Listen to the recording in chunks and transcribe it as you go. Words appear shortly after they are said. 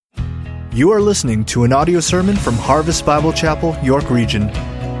You are listening to an audio sermon from Harvest Bible Chapel, York Region.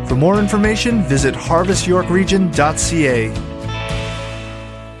 For more information, visit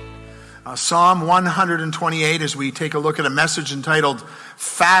harvestyorkregion.ca. Psalm 128, as we take a look at a message entitled,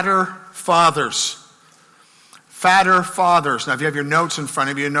 Fatter Fathers. Fatter Fathers. Now, if you have your notes in front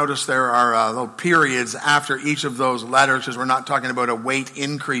of you, notice there are little periods after each of those letters, because we're not talking about a weight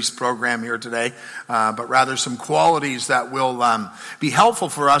increase program here today, but rather some qualities that will be helpful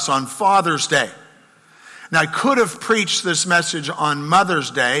for us on Father's Day. Now, I could have preached this message on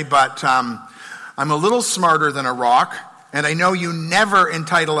Mother's Day, but I'm a little smarter than a rock, and I know you never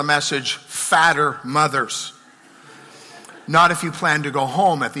entitle a message, Fatter Mothers. Not if you plan to go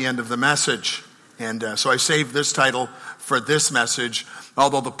home at the end of the message. And so I saved this title for this message,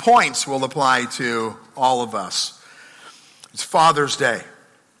 although the points will apply to all of us. It's Father's Day.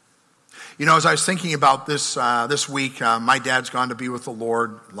 You know, as I was thinking about this week, my dad's gone to be with the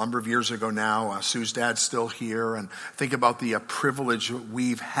Lord a number of years ago now. Sue's dad's still here. And think about the privilege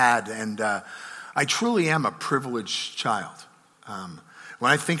we've had. And I truly am a privileged child.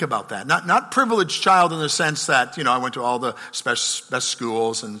 When I think about that, not privileged child in the sense that, you know, I went to all the best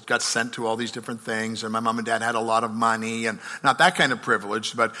schools and got sent to all these different things, and my mom and dad had a lot of money, and not that kind of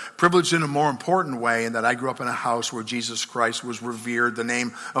privilege, but privileged in a more important way, in that I grew up in a house where Jesus Christ was revered, the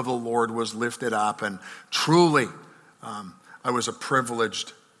name of the Lord was lifted up, and truly, I was a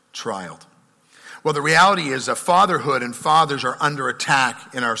privileged child. Well, the reality is that fatherhood and fathers are under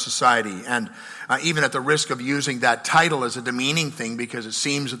attack in our society, and even at the risk of using that title as a demeaning thing, because it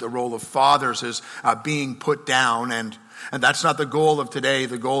seems that the role of fathers is being put down, and that's not the goal of today.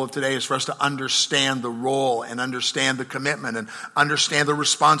 The goal of today is for us to understand the role and understand the commitment and understand the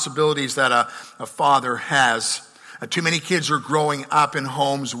responsibilities that a father has. Too many kids are growing up in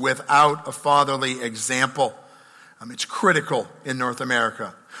homes without a fatherly example. It's critical in North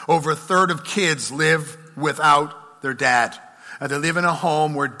America. Over a third of kids live without their dad. They live in a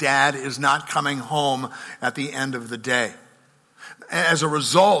home where dad is not coming home at the end of the day. As a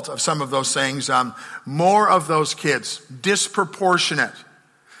result of some of those things, more of those kids, disproportionate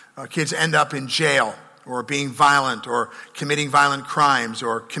kids, end up in jail or being violent or committing violent crimes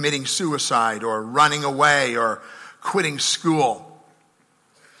or committing suicide or running away or quitting school.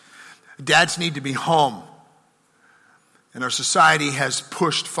 Dads need to be home. And our society has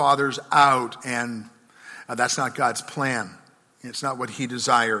pushed fathers out, and that's not God's plan. It's not what he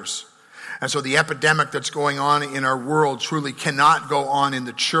desires. And so the epidemic that's going on in our world truly cannot go on in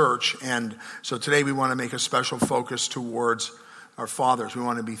the church. And so today we want to make a special focus towards our fathers. We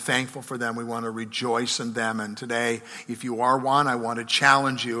want to be thankful for them. We want to rejoice in them. And today, if you are one, I want to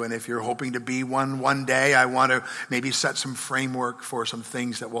challenge you. And if you're hoping to be one day, I want to maybe set some framework for some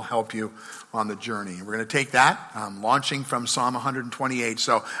things that will help you on the journey. We're going to take that, launching from Psalm 128.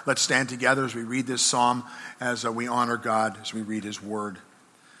 So let's stand together as we read this psalm, as we honor God, as we read his word.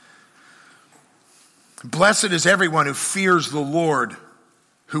 Blessed is everyone who fears the Lord,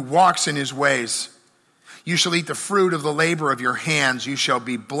 who walks in his ways. You shall eat the fruit of the labor of your hands. You shall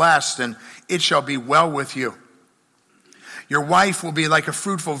be blessed, and it shall be well with you. Your wife will be like a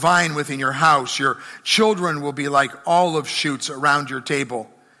fruitful vine within your house. Your children will be like olive shoots around your table.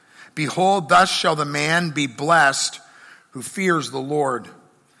 Behold, thus shall the man be blessed who fears the Lord.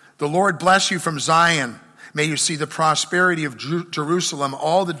 The Lord bless you from Zion. May you see the prosperity of Jerusalem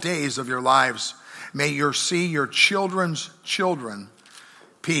all the days of your lives. May you see your children's children.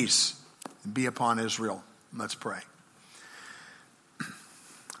 Peace be upon Israel. Let's pray.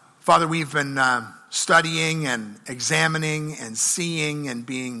 Father, we've been studying and examining and seeing and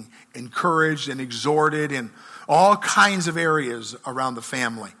being encouraged and exhorted in all kinds of areas around the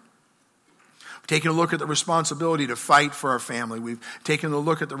family. We've taken a look at the responsibility to fight for our family. We've taken a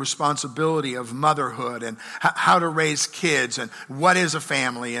look at the responsibility of motherhood and how to raise kids and what is a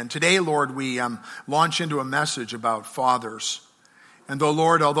family. And today, Lord, we launch into a message about fathers. And though,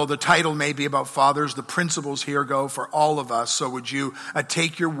 Lord, although the title may be about fathers, the principles here go for all of us. So would you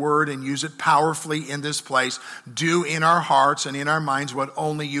take your word and use it powerfully in this place. Do in our hearts and in our minds what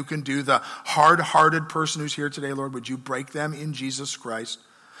only you can do. The hard-hearted person who's here today, Lord, would you break them in Jesus Christ?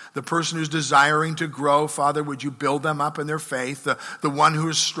 The person who's desiring to grow, Father, would you build them up in their faith? The one who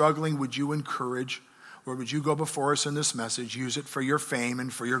is struggling, would you encourage? Lord, would you go before us in this message? Use it for your fame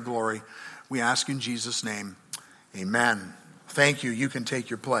and for your glory. We ask in Jesus' name. Amen. Thank you. You can take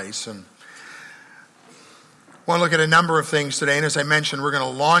your place. And I want to look at a number of things today. And as I mentioned, we're going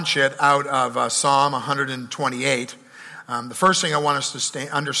to launch it out of Psalm 128. The first thing I want us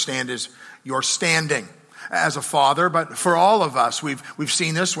to understand is your standing. as a father, but for all of us. We've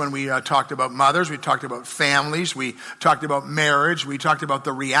seen this when we talked about mothers, we talked about families, we talked about marriage, we talked about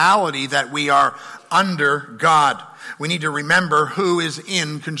the reality that we are under God. We need to remember who is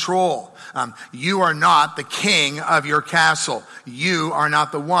in control. You are not the king of your castle. You are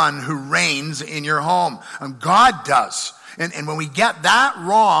not the one who reigns in your home. God does. And when we get that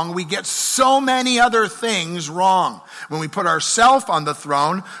wrong, we get so many other things wrong. When we put ourselves on the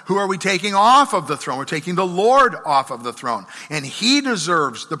throne, who are we taking off of the throne? We're taking the Lord off of the throne. And he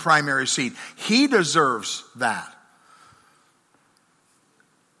deserves the primary seat. He deserves that.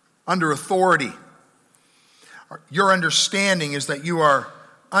 Under authority. Your understanding is that you are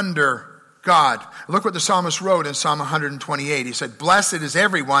under God. Look what the psalmist wrote in Psalm 128. He said, "Blessed is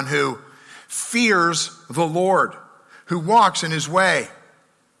everyone who fears the Lord, who walks in his way.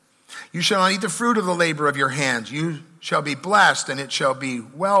 You shall not eat the fruit of the labor of your hands. You shall be blessed, and it shall be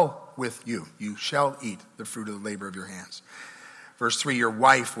well with you. You shall eat the fruit of the labor of your hands." Verse 3, "Your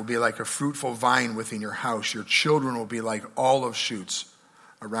wife will be like a fruitful vine within your house. Your children will be like olive shoots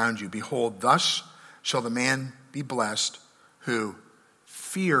around you. Behold, thus shall the man be blessed who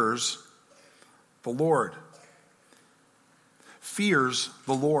fears the Lord." Fears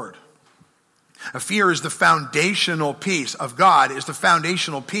the Lord. A fear is the foundational piece of God, is the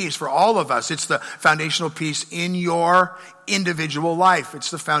foundational piece for all of us. It's the foundational piece in your individual life. It's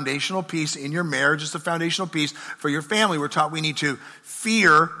the foundational piece in your marriage. It's the foundational piece for your family. We're taught we need to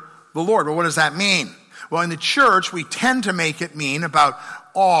fear the Lord. Well, what does that mean? Well, in the church, we tend to make it mean about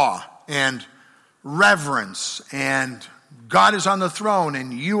awe and reverence and God is on the throne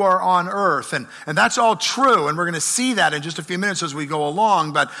and you are on earth. And that's all true. And we're going to see that in just a few minutes as we go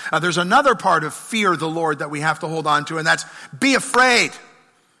along. But there's another part of fear the Lord that we have to hold on to. And that's be afraid.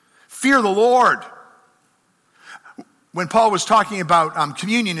 Fear the Lord. When Paul was talking about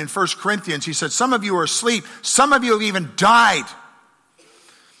communion in 1 Corinthians, he said, some of you are asleep. Some of you have even died. You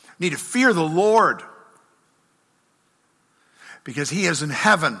need to fear the Lord. Because he is in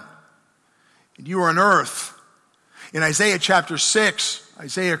heaven. And you are on earth. In Isaiah chapter 6,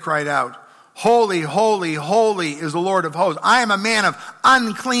 Isaiah cried out, "Holy, holy, holy is the Lord of hosts. I am a man of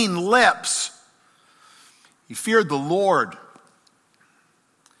unclean lips." He feared the Lord.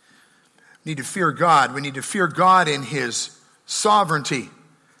 We need to fear God. We need to fear God in his sovereignty.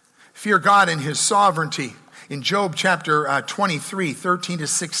 Fear God in his sovereignty. In Job chapter 23, 13 to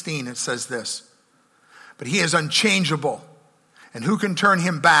 16, it says this, "But he is unchangeable, and who can turn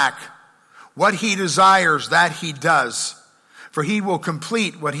him back? What he desires, that he does. For he will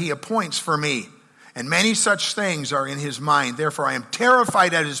complete what he appoints for me. And many such things are in his mind. Therefore I am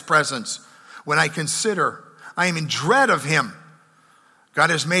terrified at his presence. When I consider, I am in dread of him. God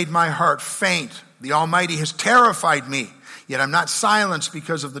has made my heart faint. The Almighty has terrified me. Yet I'm not silenced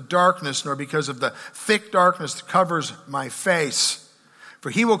because of the darkness, nor because of the thick darkness that covers my face. For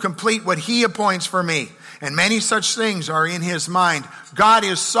he will complete what he appoints for me. And many such things are in his mind." God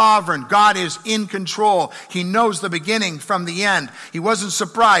is sovereign. God is in control. He knows the beginning from the end. He wasn't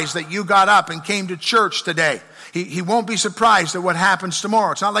surprised that you got up and came to church today. He won't be surprised at what happens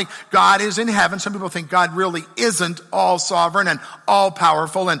tomorrow. It's not like God is in heaven. Some people think God really isn't all sovereign and all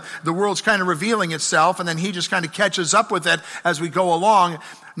powerful, and the world's kind of revealing itself, and then he just kind of catches up with it as we go along.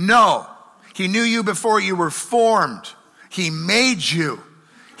 No. He knew you before you were formed. He made you.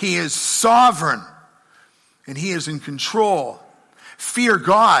 He is sovereign. And he is in control. Fear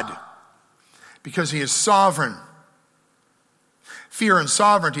God because he is sovereign. Fear and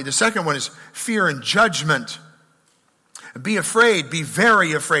sovereignty. The second one is fear and judgment. Be afraid, be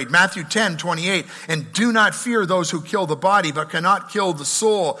very afraid. Matthew 10:28. "And do not fear those who kill the body, but cannot kill the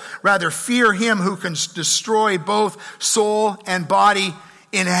soul. Rather fear him who can destroy both soul and body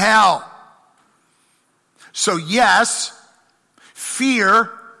in hell." So yes,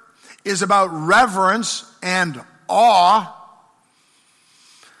 fear is about reverence and awe,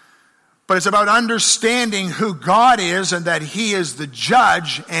 but it's about understanding who God is and that he is the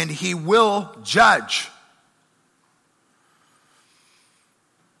judge and he will judge.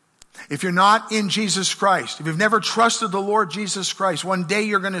 If you're not in Jesus Christ, if you've never trusted the Lord Jesus Christ, one day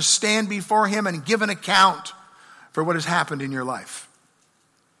you're going to stand before him and give an account for what has happened in your life.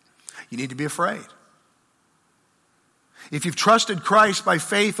 You need to be afraid. If you've trusted Christ by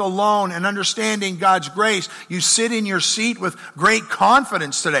faith alone and understanding God's grace, you sit in your seat with great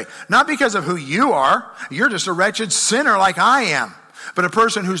confidence today. Not because of who you are. You're just a wretched sinner like I am. But a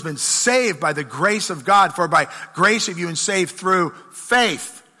person who's been saved by the grace of God. For by grace have you been saved through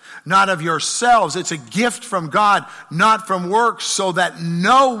faith, not of yourselves. It's a gift from God, not from works, so that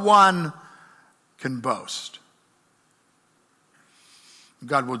no one can boast.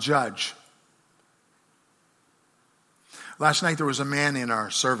 God will judge. Last night there was a man in our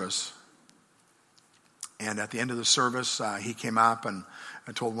service. And at the end of the service, he came up and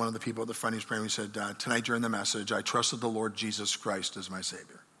I told one of the people at the front, he was praying, he said, tonight during the message, I trusted the Lord Jesus Christ as my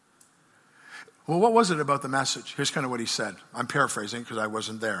Savior. Well, what was it about the message? Here's kind of what he said. I'm paraphrasing because I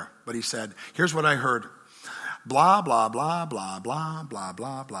wasn't there. But he said, here's what I heard. Blah, blah, blah, blah, blah, blah,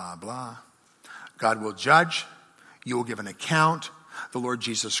 blah, blah, blah. God will judge. You will give an account. The Lord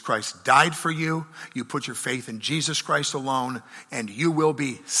Jesus Christ died for you. You put your faith in Jesus Christ alone, and you will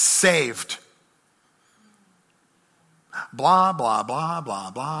be saved. Blah, blah, blah, blah,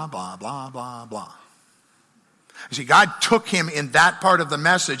 blah, blah, blah, blah, blah. You see, God took him in that part of the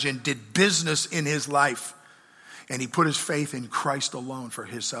message and did business in his life. And he put his faith in Christ alone for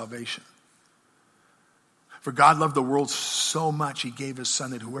his salvation. For God loved the world so much, he gave his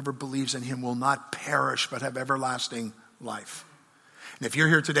son that whoever believes in him will not perish but have everlasting life. And if you're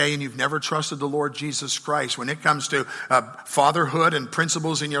here today and you've never trusted the Lord Jesus Christ, when it comes to fatherhood and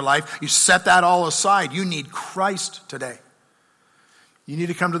principles in your life, you set that all aside. You need Christ today. You need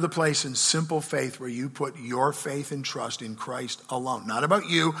to come to the place in simple faith where you put your faith and trust in Christ alone. Not about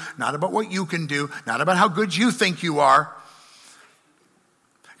you, not about what you can do, not about how good you think you are.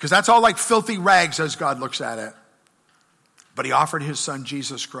 Because that's all like filthy rags as God looks at it. But he offered his son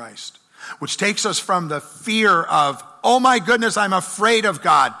Jesus Christ, which takes us from the fear of, oh my goodness, I'm afraid of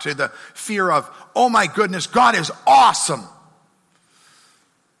God, to the fear of, oh my goodness, God is awesome.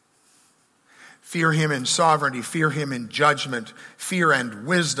 Fear him in sovereignty, fear him in judgment, fear and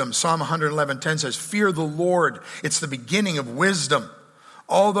wisdom. Psalm 111:10 says, fear the Lord. It's the beginning of wisdom.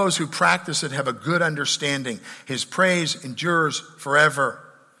 All those who practice it have a good understanding. His praise endures forever.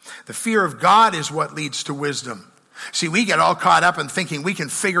 The fear of God is what leads to wisdom. See, we get all caught up in thinking we can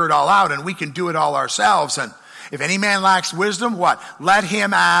figure it all out and we can do it all ourselves. And if any man lacks wisdom, what? Let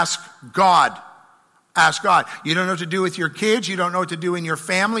him ask God. Ask God. You don't know what to do with your kids. You don't know what to do in your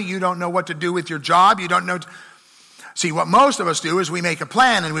family. You don't know what to do with your job. You don't know. See, what most of us do is we make a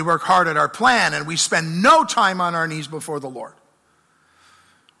plan and we work hard at our plan and we spend no time on our knees before the Lord.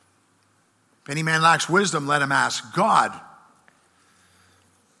 If any man lacks wisdom, let him ask God.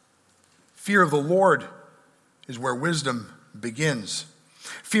 Fear of the Lord is where wisdom begins.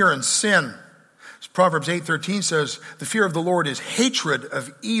 Fear and sin. As Proverbs 8:13 says, the fear of the Lord is hatred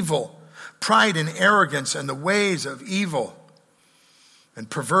of evil, pride and arrogance and the ways of evil,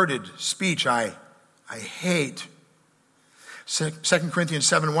 and perverted speech I hate. 2 Corinthians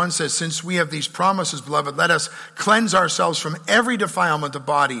 7:1 says, since we have these promises, beloved, let us cleanse ourselves from every defilement of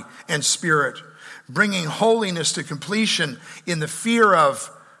body and spirit, bringing holiness to completion in the fear of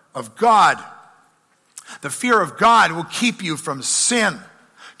God. The fear of God will keep you from sin.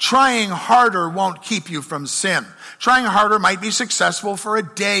 Trying harder won't keep you from sin. Trying harder might be successful for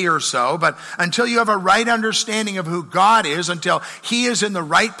a day or so, but until you have a right understanding of who God is, until he is in the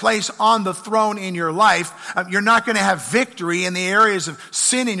right place on the throne in your life, you're not going to have victory in the areas of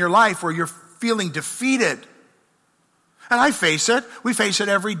sin in your life where you're feeling defeated. And I face it. We face it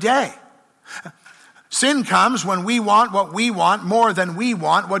every day. Sin comes when we want what we want more than we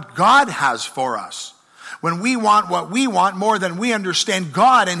want what God has for us. When we want what we want more than we understand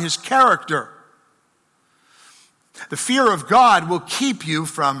God and his character. The fear of God will keep you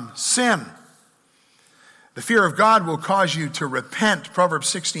from sin. The fear of God will cause you to repent.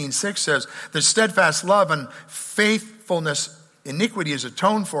 Proverbs 16:6 says, the steadfast love and faithfulness, iniquity is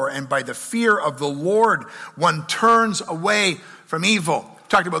atoned for, and by the fear of the Lord one turns away from evil.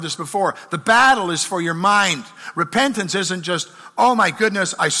 Talked about this before. The battle is for your mind. Repentance isn't just, oh my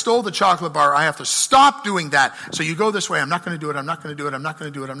goodness, I stole the chocolate bar. I have to stop doing that. So you go this way. I'm not going to do it. I'm not going to do it. I'm not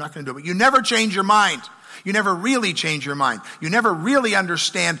going to do it. I'm not going to do it. But you never change your mind. You never really change your mind. You never really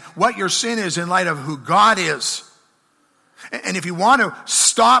understand what your sin is in light of who God is. And if you want to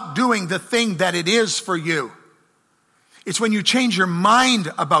stop doing the thing that it is for you, it's when you change your mind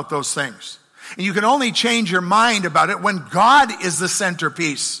about those things. And you can only change your mind about it when God is the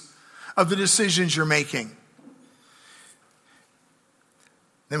centerpiece of the decisions you're making.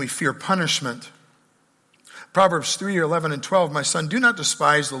 Then we fear punishment. Proverbs 3:11 and 12, my son, do not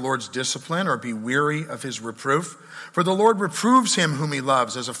despise the Lord's discipline or be weary of his reproof. For the Lord reproves him whom he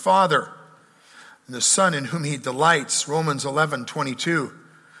loves as a father, and the son in whom he delights. Romans 11:22.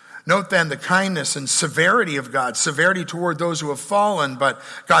 Note then the kindness and severity of God, severity toward those who have fallen, but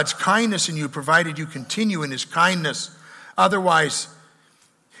God's kindness in you provided you continue in his kindness. Otherwise,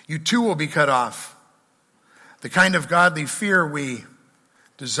 you too will be cut off. The kind of godly fear we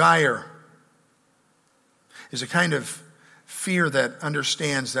desire is a kind of fear that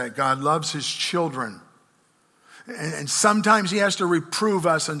understands that God loves his children. And sometimes he has to reprove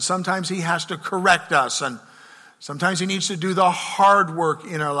us, and sometimes he has to correct us, and Sometimes he needs to do the hard work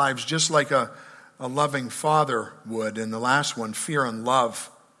in our lives, just like a loving father would. And the last one, fear and love.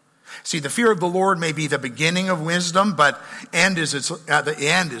 See, the fear of the Lord may be the beginning of wisdom, but the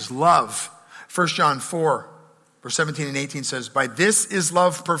end is love. 1 John 4, verse 17 and 18 says, "By this is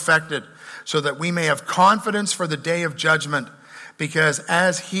love perfected, so that we may have confidence for the day of judgment, because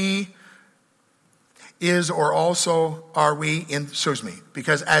as he is, so also are we in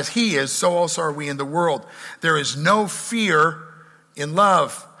the world. There is no fear in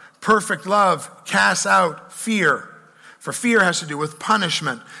love. Perfect love casts out fear. For fear has to do with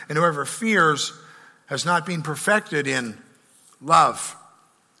punishment, and whoever fears has not been perfected in love."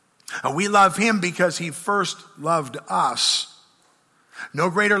 And we love him because he first loved us. No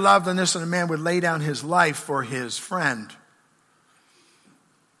greater love than this, that a man would lay down his life for his friend.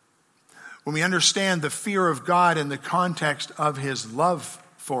 When we understand the fear of God in the context of his love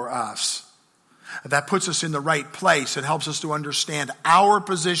for us, that puts us in the right place. It helps us to understand our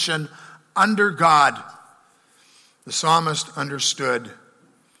position under God. The psalmist understood,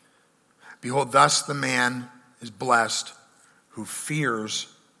 "Behold, thus the man is blessed who fears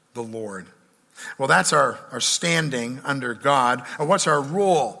the Lord." Well, that's our standing under God. What's our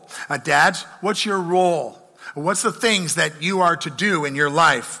role? Dads, what's your role? What's the things that you are to do in your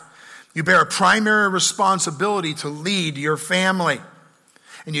life? You bear a primary responsibility to lead your family.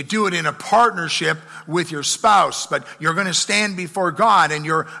 And you do it in a partnership with your spouse, but you're going to stand before God and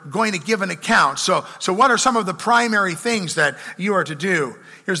you're going to give an account. So what are some of the primary things that you are to do?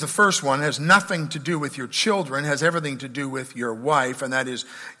 Here's the first one. It has nothing to do with your children. It has everything to do with your wife, and that is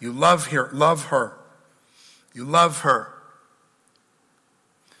you love her. You love her.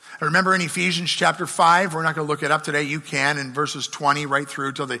 I remember in Ephesians chapter 5, we're not going to look it up today, you can, in verses 20 right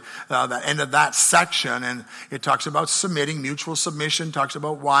through till the end of that section, and it talks about submitting, mutual submission, talks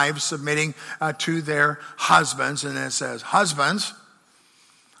about wives submitting to their husbands, and it says, "Husbands,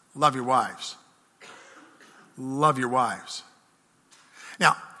 love your wives. Love your wives."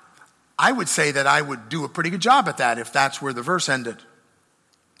 Now, I would say that I would do a pretty good job at that if that's where the verse ended.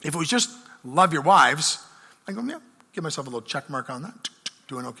 If it was just love your wives, I go, yeah, give myself a little check mark on that.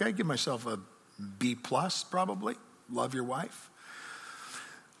 Doing okay. Give myself a B+ probably. Love your wife.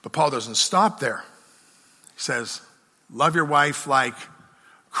 But Paul doesn't stop there. He says, love your wife like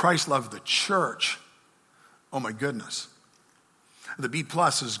Christ loved the church. Oh my goodness. The B+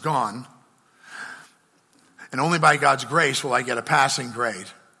 is gone. And only by God's grace will I get a passing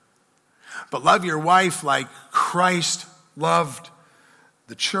grade. But love your wife like Christ loved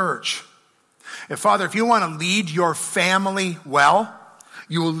the church. Father, if you want to lead your family well,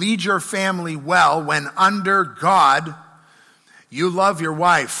 you will lead your family well when under God, you love your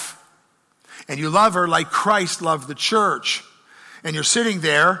wife. And you love her like Christ loved the church. And you're sitting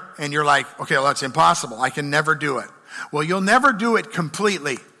there and you're like, okay, well, that's impossible. I can never do it. Well, you'll never do it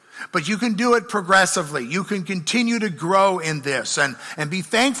completely. But you can do it progressively. You can continue to grow in this and be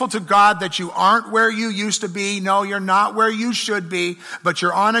thankful to God that you aren't where you used to be. No, you're not where you should be, but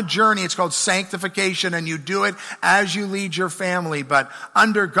you're on a journey. It's called sanctification, and you do it as you lead your family. But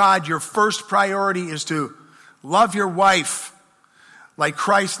under God, your first priority is to love your wife like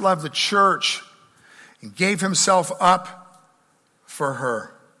Christ loved the church and gave himself up for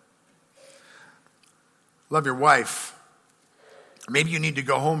her. Love your wife. Maybe you need to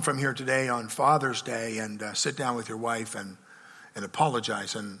go home from here today on Father's Day and sit down with your wife and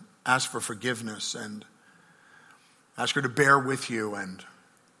apologize and ask for forgiveness and ask her to bear with you and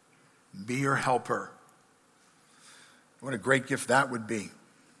be your helper. What a great gift that would be.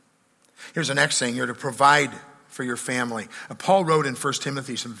 Here's the next thing. You're to provide for your family. Paul wrote in 1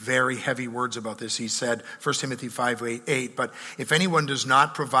 Timothy some very heavy words about this. He said, 1 Timothy 5:8, "But if anyone does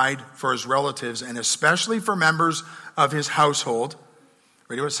not provide for his relatives, and especially for members of his household,"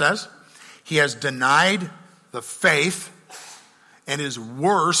 ready what it says? "He has denied the faith and is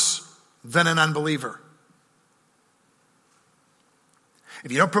worse than an unbeliever."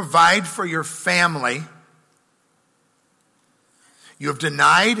 If you don't provide for your family, you have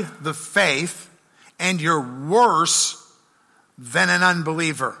denied the faith and you're worse than an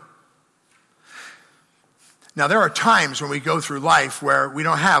unbeliever. Now, there are times when we go through life where we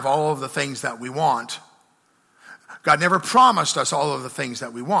don't have all of the things that we want. God never promised us all of the things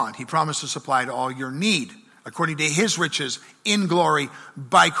that we want. He promised to supply to all your need according to his riches in glory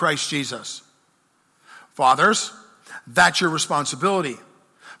by Christ Jesus. Fathers, that's your responsibility.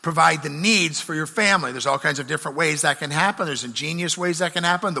 Provide the needs for your family. There's all kinds of different ways that can happen. There's ingenious ways that can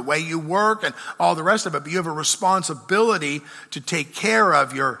happen, the way you work and all the rest of it. But you have a responsibility to take care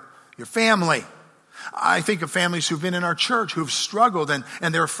of your family. I think of families who've been in our church who've struggled and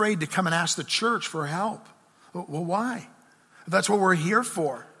they're afraid to come and ask the church for help. Well, why? That's what we're here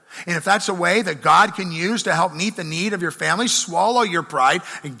for. And if that's a way that God can use to help meet the need of your family, swallow your pride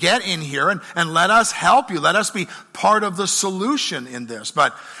and get in here and let us help you. Let us be part of the solution in this.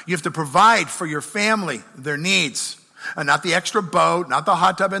 But you have to provide for your family their needs. And not the extra boat, not the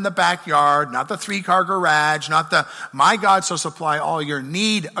hot tub in the backyard, not the 3-car garage, not the, my God shall supply all your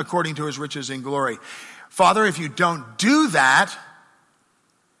need according to his riches in glory. Father, if you don't do that,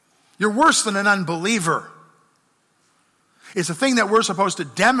 you're worse than an unbeliever. It's a thing that we're supposed to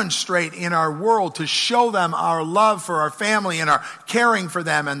demonstrate in our world to show them our love for our family and our caring for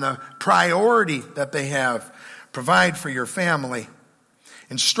them and the priority that they have. Provide for your family.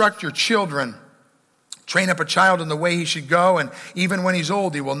 Instruct your children. Train up a child in the way he should go, and even when he's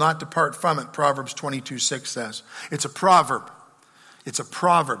old, he will not depart from it, Proverbs 22:6 says. It's a proverb. It's a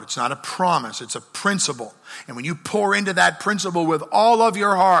proverb. It's not a promise. It's a principle. And when you pour into that principle with all of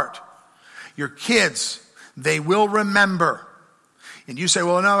your heart, your kids, they will remember. And you say,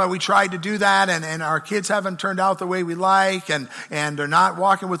 well, no, we tried to do that, and our kids haven't turned out the way we like, and they're not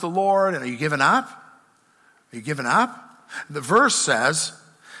walking with the Lord. And are you giving up? Are you giving up? The verse says,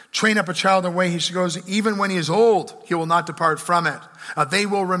 train up a child in the way he should go, even when he is old, he will not depart from it. They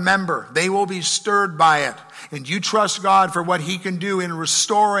will remember. They will be stirred by it. And you trust God for what he can do in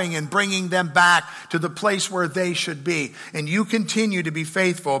restoring and bringing them back to the place where they should be. And you continue to be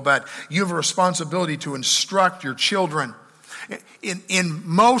faithful, but you have a responsibility to instruct your children. In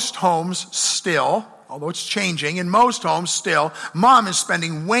most homes still, although it's changing, in most homes still, mom is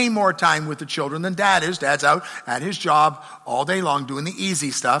spending way more time with the children than dad is. Dad's out at his job all day long doing the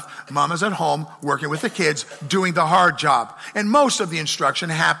easy stuff. Mom is at home working with the kids, doing the hard job. And most of the instruction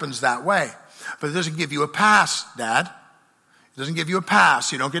happens that way. But it doesn't give you a pass, Dad. It doesn't give you a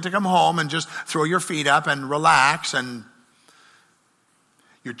pass. You don't get to come home and just throw your feet up and relax. And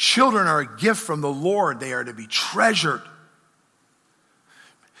your children are a gift from the Lord. They are to be treasured.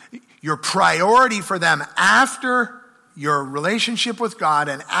 Your priority for them after your relationship with God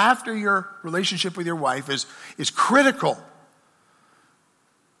and after your relationship with your wife is critical.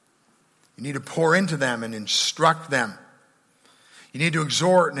 You need to pour into them and instruct them. You need to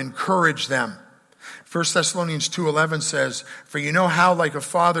exhort and encourage them. 1 Thessalonians 2:11 says, for you know how, like a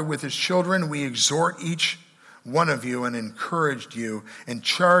father with his children, we exhort each one of you and encouraged you and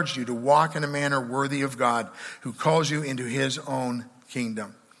charged you to walk in a manner worthy of God, who calls you into his own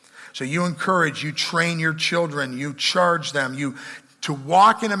kingdom. So you encourage, you train your children, you charge them, you to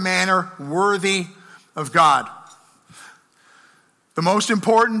walk in a manner worthy of God. The most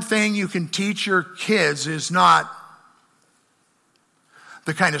important thing you can teach your kids is not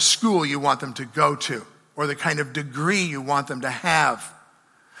the kind of school you want them to go to or the kind of degree you want them to have.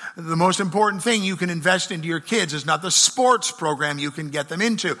 The most important thing you can invest into your kids is not the sports program you can get them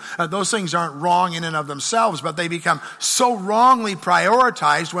into. Those things aren't wrong in and of themselves, but they become so wrongly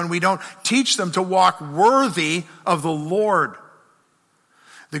prioritized when we don't teach them to walk worthy of the Lord.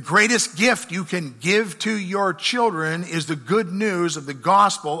 The greatest gift you can give to your children is the good news of the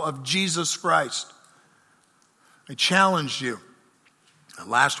gospel of Jesus Christ. I challenged you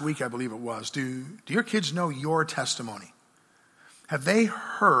last week, I believe it was. Do your kids know your testimony? Have they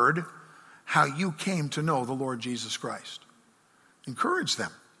heard how you came to know the Lord Jesus Christ? Encourage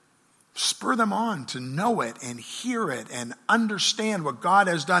them. Spur them on to know it and hear it and understand what God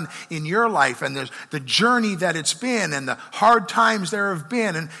has done in your life and the journey that it's been and the hard times there have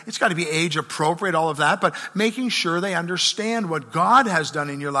been. And it's got to be age appropriate, all of that, but making sure they understand what God has done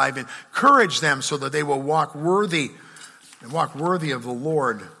in your life. Encourage them so that they will walk worthy of the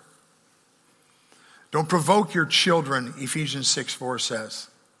Lord. Don't provoke your children, Ephesians 6:4 says.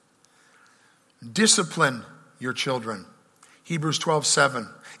 Discipline your children. Hebrews 12:7.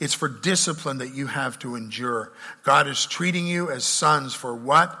 It's for discipline that you have to endure. God is treating you as sons, for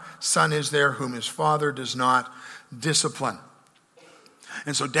what son is there whom his father does not discipline?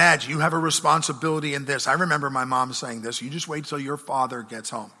 And so, dads, you have a responsibility in this. I remember my mom saying this, you just wait till your father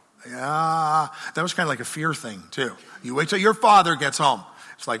gets home. Yeah, that was kind of like a fear thing, too. You wait till your father gets home.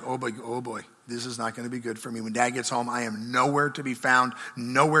 It's like, oh boy, this is not going to be good for me. When dad gets home, I am nowhere to be found,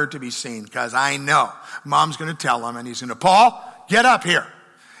 nowhere to be seen, because I know mom's going to tell him, and he's going to, Paul, get up here.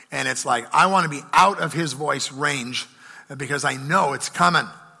 And it's like, I want to be out of his voice range because I know it's coming.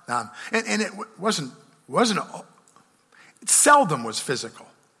 And it it seldom was physical.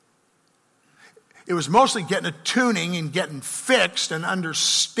 It was mostly getting a tuning and getting fixed and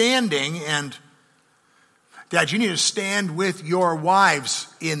understanding. And Dad, you need to stand with your wives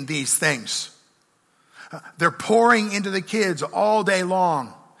in these things. They're pouring into the kids all day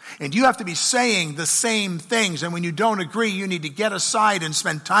long. And you have to be saying the same things. And when you don't agree, you need to get aside and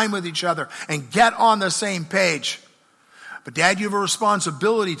spend time with each other and get on the same page. But Dad, you have a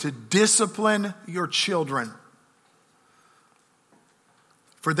responsibility to discipline your children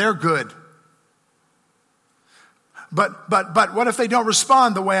for their good. But what if they don't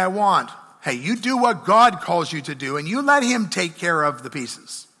respond the way I want? Hey, you do what God calls you to do, and you let him take care of the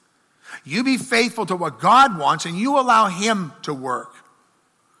pieces. You be faithful to what God wants, and you allow him to work.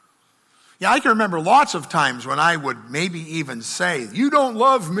 Yeah, I can remember lots of times when I would maybe even say, you don't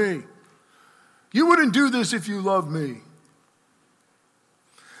love me. You wouldn't do this if you loved me.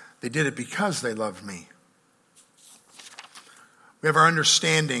 They did it because they loved me. We have our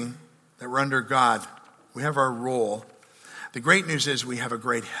understanding that we're under God. We have our role. The great news is we have a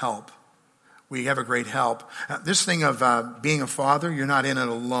great help. We have a great help. This thing of being a father, you're not in it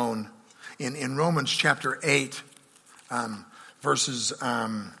alone. In Romans chapter 8, verses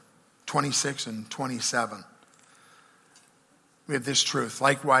 26 and 27, we have this truth.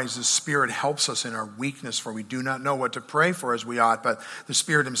 Likewise, the Spirit helps us in our weakness, for we do not know what to pray for as we ought, but the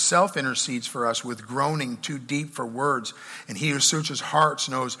Spirit himself intercedes for us with groaning too deep for words. And he who searches hearts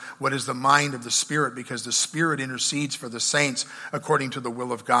knows what is the mind of the Spirit, because the Spirit intercedes for the saints according to the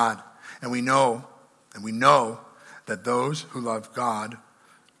will of God. And we know that those who love God,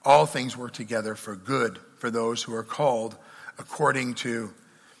 all things work together for good for those who are called according to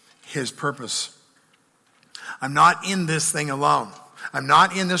his purpose. I'm not in this thing alone. I'm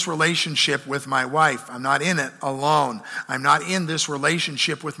not in this relationship with my wife. I'm not in it alone. I'm not in this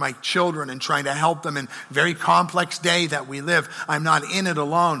relationship with my children and trying to help them in a very complex day that we live. I'm not in it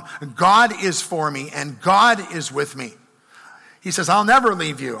alone. God is for me and God is with me. He says, I'll never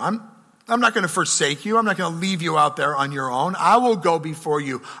leave you. I'm not going to forsake you. I'm not going to leave you out there on your own. I will go before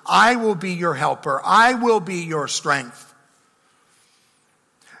you. I will be your helper. I will be your strength.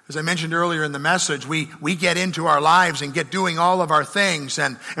 As I mentioned earlier in the message, we get into our lives and get doing all of our things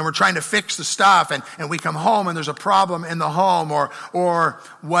and we're trying to fix the stuff and we come home and there's a problem in the home or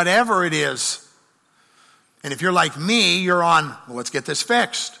whatever it is. And if you're like me, you're on, well, let's get this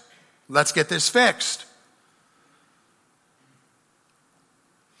fixed. Let's get this fixed.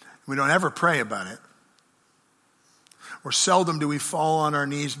 We don't ever pray about it. Or seldom do we fall on our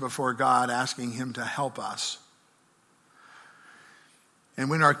knees before God asking him to help us. And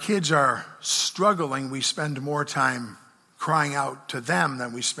when our kids are struggling, we spend more time crying out to them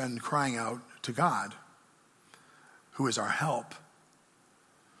than we spend crying out to God, who is our help.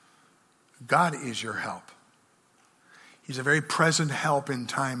 God is your help. He's a very present help in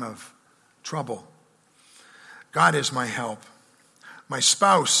time of trouble. God is my help. My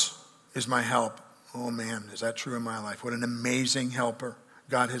spouse is my help. Oh man, is that true in my life? What an amazing helper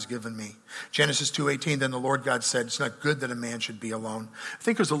God has given me. Genesis 2:18, then the Lord God said, it's not good that a man should be alone. I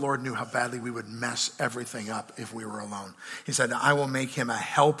think because the Lord knew how badly we would mess everything up if we were alone. He said, I will make him a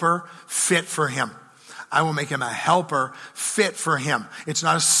helper fit for him. I will make him a helper fit for him. It's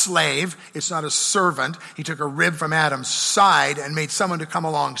not a slave. It's not a servant. He took a rib from Adam's side and made someone to come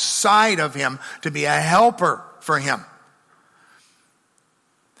alongside of him to be a helper for him.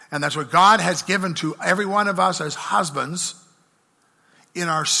 And that's what God has given to every one of us as husbands in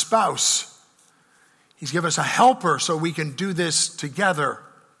our spouse. He's given us a helper so we can do this together.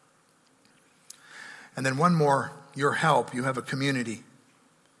 And then one more, your help. You have a community.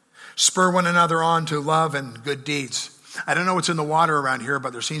 Spur one another on to love and good deeds. I don't know what's in the water around here,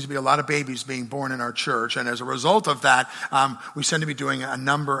 but there seems to be a lot of babies being born in our church. And as a result of that, we seem to be doing a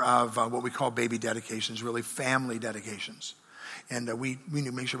number of what we call baby dedications, really family dedications. And we need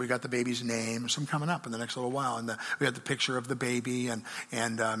to make sure we got the baby's name. Some coming up in the next little while. And we got the picture of the baby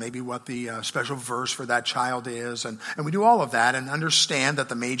and maybe what the special verse for that child is. And we do all of that and understand that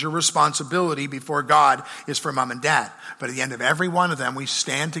the major responsibility before God is for mom and dad. But at the end of every one of them, we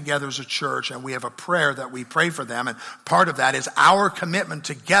stand together as a church and we have a prayer that we pray for them. And part of that is our commitment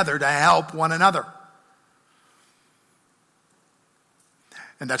together to help one another.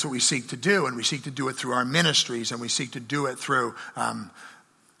 And that's what we seek to do, and we seek to do it through our ministries, and we seek to do it through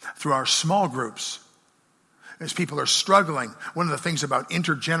our small groups. As people are struggling, one of the things about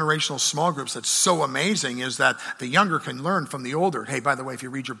intergenerational small groups that's so amazing is that the younger can learn from the older. Hey, by the way, if you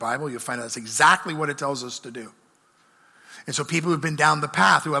read your Bible, you'll find out that's exactly what it tells us to do. And so people who've been down the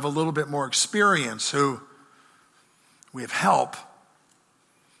path, who have a little bit more experience, who we have help.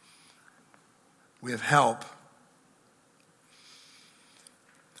 We have help.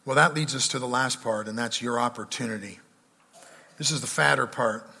 Well, that leads us to the last part, and that's your opportunity. This is the fatter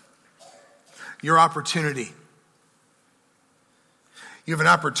part. Your opportunity. You have an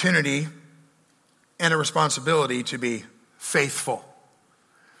opportunity and a responsibility to be faithful.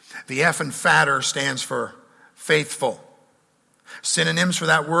 The F in fatter stands for faithful. Synonyms for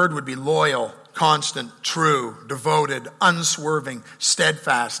that word would be loyal, constant, true, devoted, unswerving,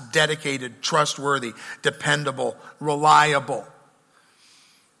 steadfast, dedicated, trustworthy, dependable, reliable.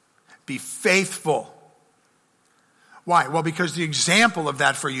 Be faithful. Why? Well, because the example of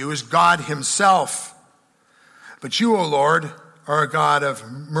that for you is God himself. But you, O Lord, are a God of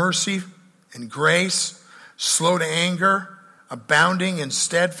mercy and grace, slow to anger, abounding in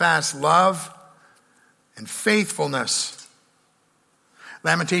steadfast love and faithfulness.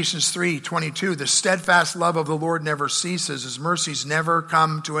 Lamentations 3:22, the steadfast love of the Lord never ceases. His mercies never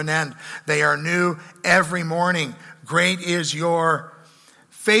come to an end. They are new every morning. Great is your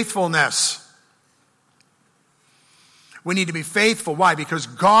faithfulness. We need to be faithful. Why? Because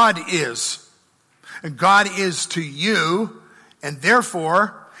God is. And God is to you. And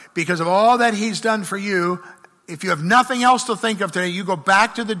therefore, because of all that he's done for you, if you have nothing else to think of today, you go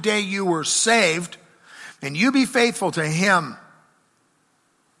back to the day you were saved and you be faithful to him.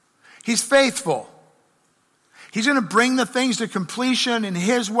 He's faithful. He's going to bring the things to completion in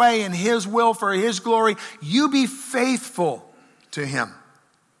his way, in his will, for his glory. You be faithful to him.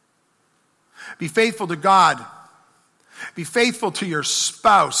 Be faithful to God. Be faithful to your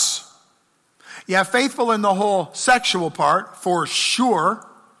spouse. Yeah, faithful in the whole sexual part, for sure.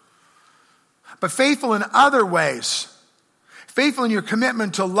 But faithful in other ways. Faithful in your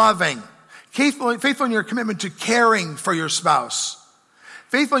commitment to loving. Faithful in your commitment to caring for your spouse.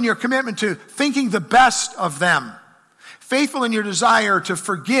 Faithful in your commitment to thinking the best of them. Faithful in your desire to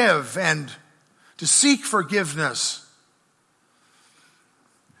forgive and to seek forgiveness.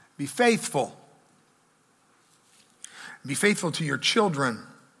 Be faithful. Be faithful to your children.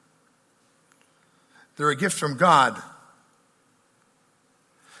 They're a gift from God.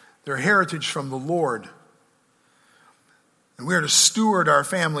 They're a heritage from the Lord. And we are to steward our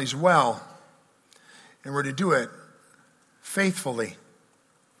families well. And we're to do it faithfully.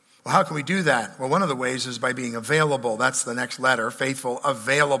 Well, how can we do that? Well, one of the ways is by being available. That's the next letter, faithful,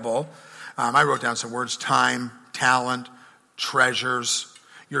 available. I wrote down some words: time, talent, treasures,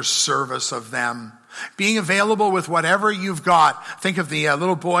 your service of them. Being available with whatever you've got. Think of the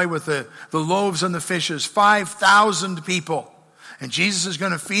little boy with the loaves and the fishes, 5,000 people. And Jesus is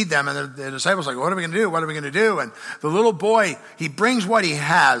going to feed them. And the disciples are like, what are we going to do? What are we going to do? And the little boy, he brings what he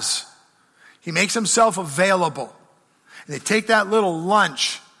has. He makes himself available. And they take that little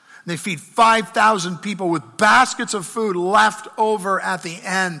lunch and they feed 5,000 people with baskets of food left over at the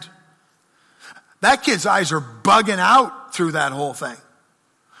end. That kid's eyes are bugging out through that whole thing.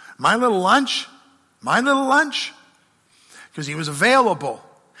 My little lunch. Because he was available.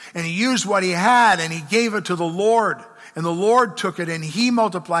 And he used what he had and he gave it to the Lord. And the Lord took it and he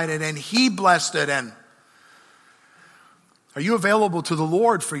multiplied it and he blessed it. And are you available to the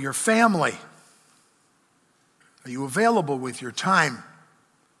Lord for your family? Are you available with your time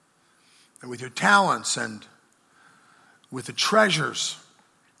and with your talents and with the treasures?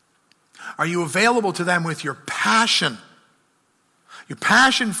 Are you available to them with your passion? Your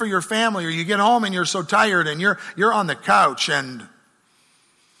passion for your family, or you get home and you're so tired and you're on the couch and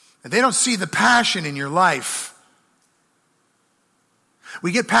they don't see the passion in your life.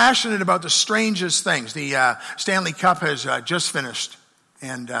 We get passionate about the strangest things. The Stanley Cup has just finished.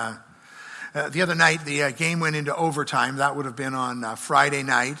 And the other night, the game went into overtime. That would have been on Friday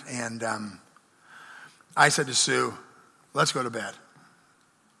night. And I said to Sue, let's go to bed.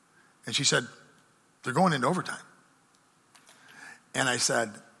 And she said, they're going into overtime. And I said,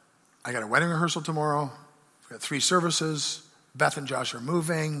 I got a wedding rehearsal tomorrow. We've got 3 services. Beth and Josh are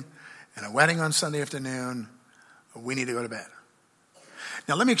moving. And a wedding on Sunday afternoon. We need to go to bed.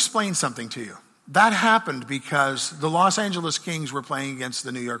 Now, let me explain something to you. That happened because the Los Angeles Kings were playing against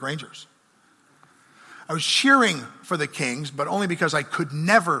the New York Rangers. I was cheering for the Kings, but only because I could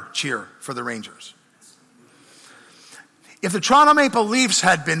never cheer for the Rangers. If the Toronto Maple Leafs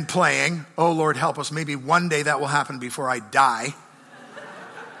had been playing, oh Lord help us, maybe one day that will happen before I die,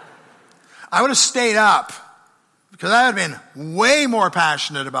 I would have stayed up because I would have been way more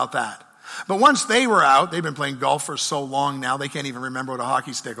passionate about that. But once they were out, they've been playing golf for so long now, they can't even remember what a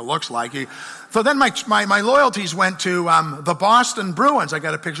hockey stick looks like. So then my loyalties went to the Boston Bruins. I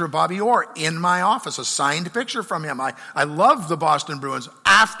got a picture of Bobby Orr in my office, a signed picture from him. I love the Boston Bruins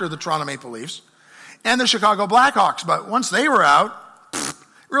after the Toronto Maple Leafs and the Chicago Blackhawks. But once they were out, it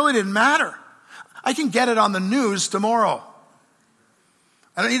really didn't matter. I can get it on the news tomorrow.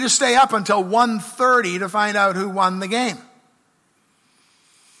 I don't need to stay up until 1:30 to find out who won the game.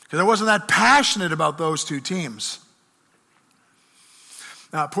 Because I wasn't that passionate about those two teams.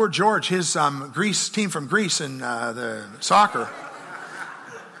 Poor George, his Greece team from Greece in the soccer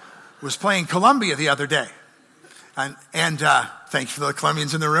was playing Columbia the other day. And thank you for the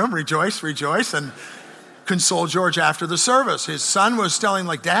Columbians in the room. Rejoice, rejoice. And console George after the service. His son was telling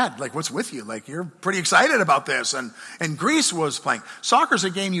Dad, what's with you? You're pretty excited about this. And Greece was playing. Soccer's a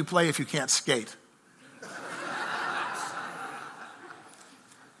game you play if you can't skate.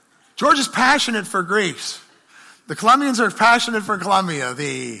 George is passionate for Greece. The Colombians are passionate for Colombia.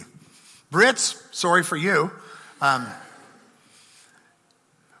 The Brits, sorry for you.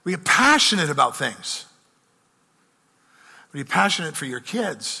 We get passionate about things. Are you passionate for your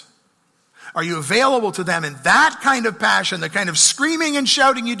kids? Are you available to them in that kind of passion, the kind of screaming and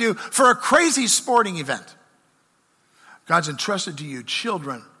shouting you do for a crazy sporting event? God's entrusted to you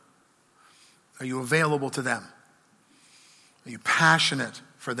children. Are you available to them? Are you passionate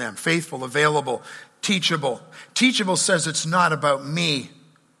for them? Faithful, available, teachable. Teachable says it's not about me.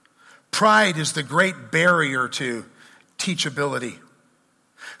 Pride is the great barrier to teachability.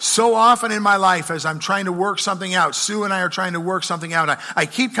 So often in my life, as I'm trying to work something out, Sue and I are trying to work something out, I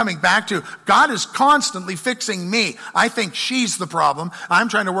keep coming back to, God is constantly fixing me. I think she's the problem. I'm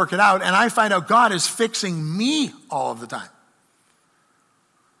trying to work it out, and I find out God is fixing me all of the time.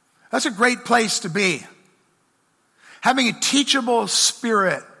 That's a great place to be. Having a teachable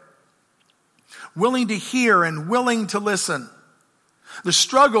spirit, willing to hear and willing to listen. The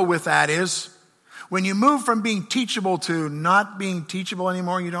struggle with that is, when you move from being teachable to not being teachable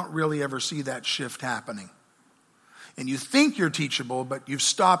anymore, you don't really ever see that shift happening. And you think you're teachable, but you've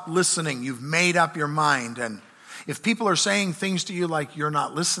stopped listening. You've made up your mind. And if people are saying things to you like you're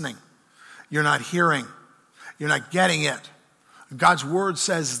not listening, you're not hearing, you're not getting it, God's word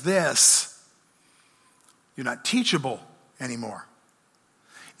says this, you're not teachable anymore.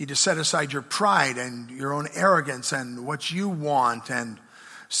 You just set aside your pride and your own arrogance and what you want and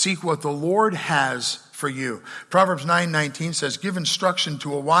seek what the Lord has for you. Proverbs 9:19 says, give instruction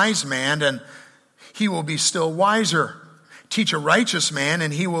to a wise man and he will be still wiser. Teach a righteous man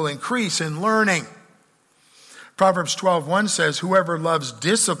and he will increase in learning. Proverbs 12:1 says, whoever loves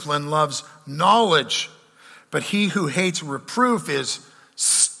discipline loves knowledge, but he who hates reproof is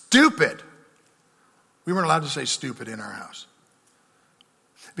stupid. We weren't allowed to say stupid in our house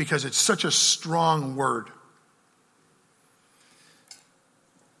because it's such a strong word.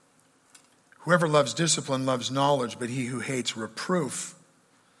 Whoever loves discipline loves knowledge, but he who hates reproof,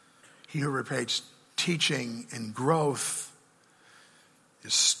 he who hates teaching and growth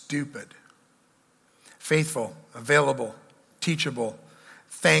is stupid. Faithful, available, teachable,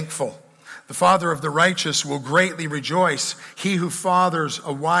 thankful. The father of the righteous will greatly rejoice. He who fathers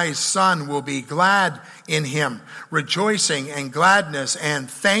a wise son will be glad in him, rejoicing and gladness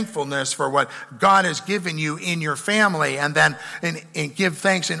and thankfulness for what God has given you in your family. And then and give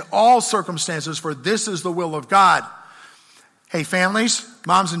thanks in all circumstances, for this is the will of God. Hey, families,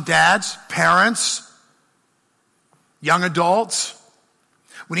 moms and dads, parents, young adults,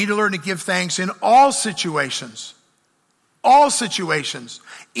 we need to learn to give thanks in all situations. All situations,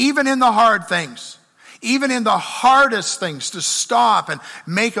 even in the hard things, even in the hardest things, to stop and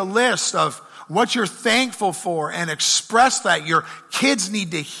make a list of what you're thankful for and express that. Your kids need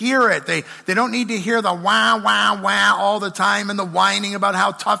to hear it. They don't need to hear the wah, wah, wah all the time and the whining about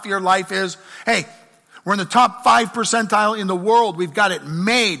how tough your life is. Hey, we're in the top 5 percentile in the world. We've got it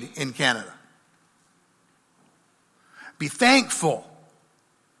made in Canada. Be thankful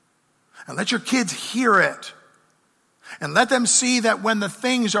and let your kids hear it. And let them see that when the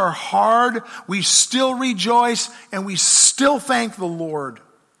things are hard, we still rejoice and we still thank the Lord.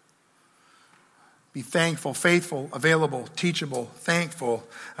 Be thankful, faithful, available, teachable, thankful.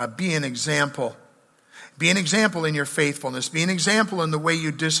 Be an example. Be an example in your faithfulness. Be an example in the way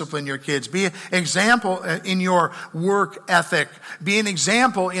you discipline your kids. Be an example in your work ethic. Be an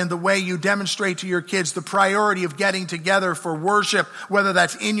example in the way you demonstrate to your kids the priority of getting together for worship, whether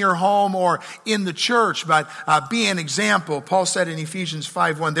that's in your home or in the church. But be an example. Paul said in Ephesians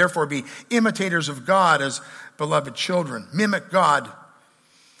 5:1, therefore be imitators of God as beloved children. Mimic God.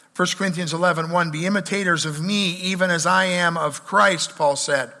 1 Corinthians 11:1, be imitators of me even as I am of Christ, Paul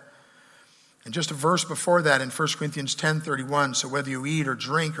said. And just a verse before that in 1 Corinthians 10:31, so whether you eat or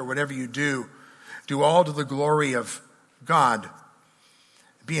drink or whatever you do, do all to the glory of God.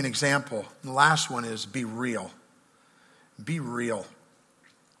 Be an example. And the last one is be real. Be real.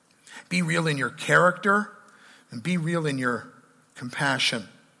 Be real in your character and be real in your compassion.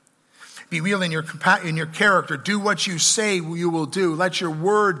 Be real in your character. Do what you say you will do. Let your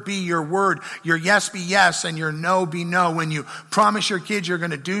word be your word. Your yes be yes and your no be no. When you promise your kids you're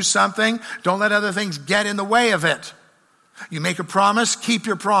going to do something, don't let other things get in the way of it. You make a promise, keep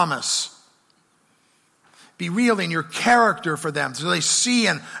your promise. Be real in your character for them so they see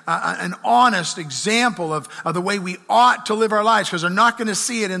an honest example of the way we ought to live our lives, because they're not going to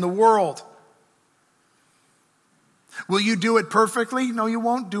see it in the world. Will you do it perfectly? No, you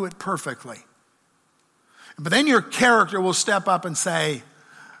won't do it perfectly. But then your character will step up and say,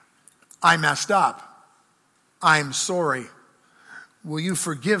 I messed up. I'm sorry. Will you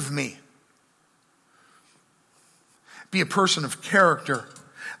forgive me? Be a person of character.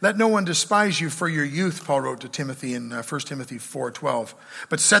 Let no one despise you for your youth, Paul wrote to Timothy in 1 Timothy 4:12.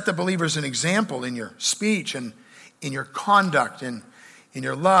 But set the believers an example in your speech and in your conduct and in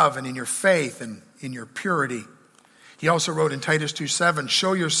your love and in your faith and in your purity. He also wrote in Titus 2:7,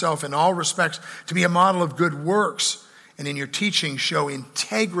 show yourself in all respects to be a model of good works, and in your teaching show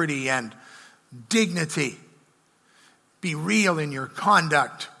integrity and dignity. Be real in your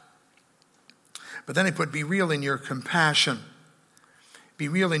conduct. But then he put, be real in your compassion. Be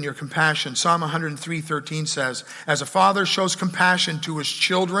real in your compassion. Psalm 103:13 says, as a father shows compassion to his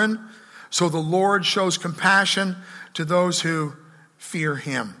children, so the Lord shows compassion to those who fear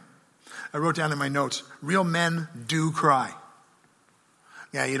him. I wrote down in my notes, real men do cry.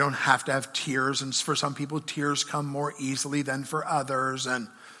 Yeah, you don't have to have tears, and for some people, tears come more easily than for others.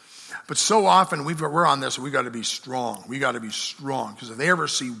 But so often we're on this, we got to be strong. We got to be strong, because if they ever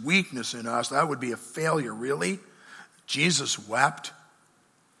see weakness in us, that would be a failure, really. Jesus wept.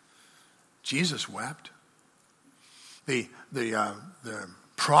 Jesus wept. The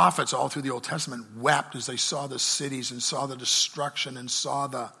prophets all through the Old Testament wept as they saw the cities and saw the destruction and saw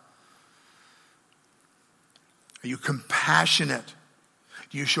the... Are you compassionate?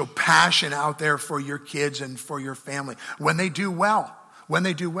 Do you show passion out there for your kids and for your family? When they do well,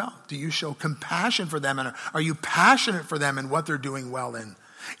 do you show compassion for them? And are you passionate for them and what they're doing well in?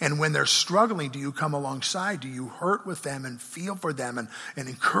 And when they're struggling, do you come alongside? Do you hurt with them and feel for them and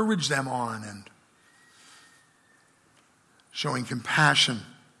encourage them on? And showing compassion.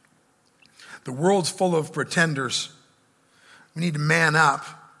 The world's full of pretenders. We need to man up.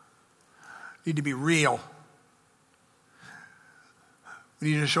 We need to be real.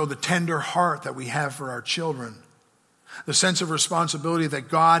 We need to show the tender heart that we have for our children. The sense of responsibility that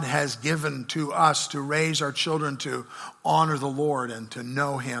God has given to us to raise our children to honor the Lord and to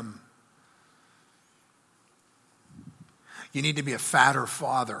know him. You need to be a fatter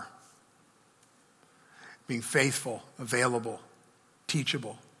father. Being faithful, available,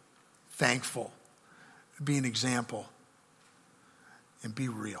 teachable, thankful. Be an example. And be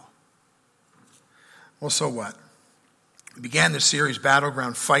real. Well, so what? We began this series,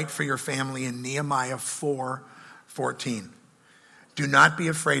 Battleground, Fight for Your Family, in Nehemiah 4:14. Do not be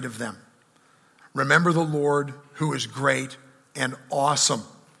afraid of them. Remember the Lord who is great and awesome.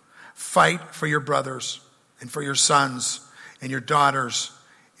 Fight for your brothers and for your sons and your daughters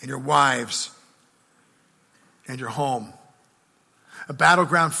and your wives and your home. A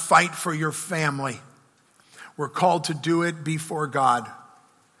battleground, fight for your family. We're called to do it before God.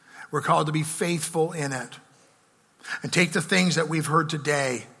 We're called to be faithful in it. And take the things that we've heard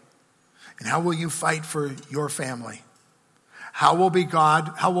today, and how will you fight for your family? How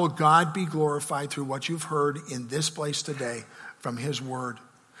will God be glorified through what you've heard in this place today from his word,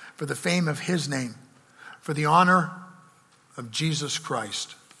 for the fame of his name, for the honor of Jesus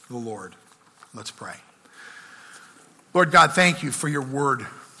Christ, the Lord? Let's pray. Lord God, thank you for your word.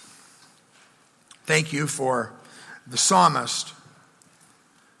 Thank you for the psalmist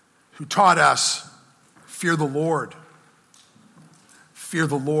who taught us, fear the Lord. Fear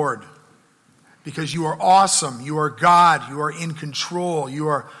the Lord. Because you are awesome. You are God. You are in control. You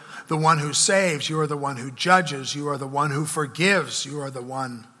are the one who saves. You are the one who judges. You are the one who forgives. You are the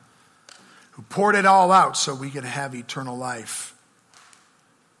one who poured it all out so we could have eternal life.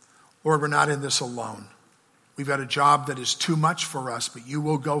 Lord, we're not in this alone. We've got a job that is too much for us, but you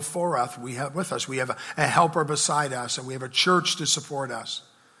will go for us. We have a helper beside us, and we have a church to support us.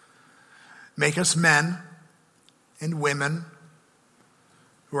 Make us men and women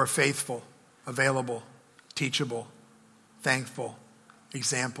who are faithful, available, teachable, thankful,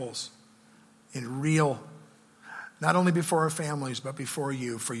 examples, and real, not only before our families, but before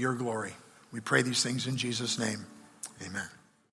you, for your glory. We pray these things in Jesus' name. Amen.